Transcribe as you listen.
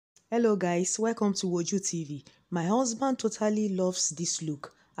Hello guys, welcome to Woju TV. My husband totally loves this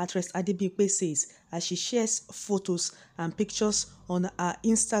look, actress Adebimpe says as she shares photos and pictures on her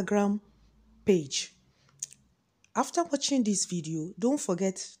Instagram page. After watching this video, don't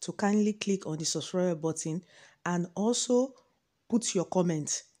forget to kindly click on the subscribe button and also put your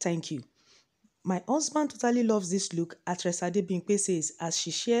comment. Thank you. My husband totally loves this look, actress Adebimpe says as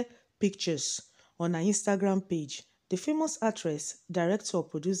she shares pictures on her Instagram page. The famous actress, director,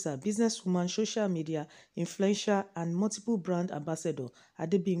 producer, businesswoman, social media influencer, and multiple brand ambassador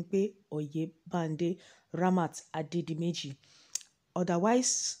Adebimpe Oyebande Ramat Adedimeji,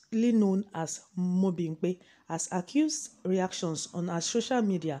 otherwise known as Mobimpe, has accused reactions on her social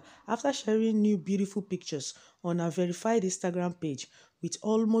media after sharing new beautiful pictures on her verified Instagram page with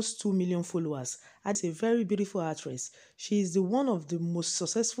almost 2 million followers. Adi is a very beautiful actress. She is one of the most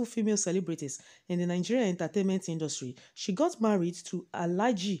successful female celebrities in the Nigerian entertainment industry. She got married to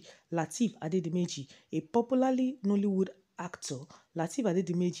Alhaji Lateef Adedimeji, a popularly Nollywood actor. Lateef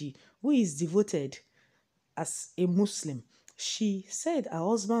Adedimeji, who is devoted as a Muslim. She said her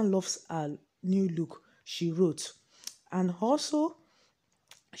husband loves her new look, she wrote. And also,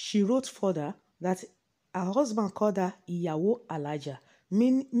 she wrote further that her husband called her Iyawo Alaja,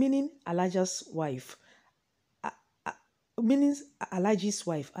 meaning Alaja's wife. Meaning Alaji's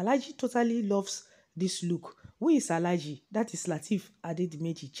wife. Alaji totally loves this look. Who is Alaji? That is Lateef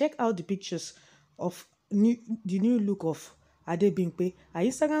Adedimeji. Check out the pictures of the new look of Adebimpe. Her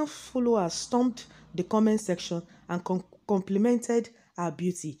Instagram followers stormed the comment section and complimented her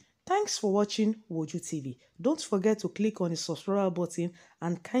beauty. Thanks for watching Woju TV. Don't forget to click on the subscribe button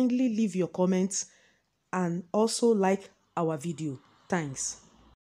and kindly leave your comments and also like our video. Thanks.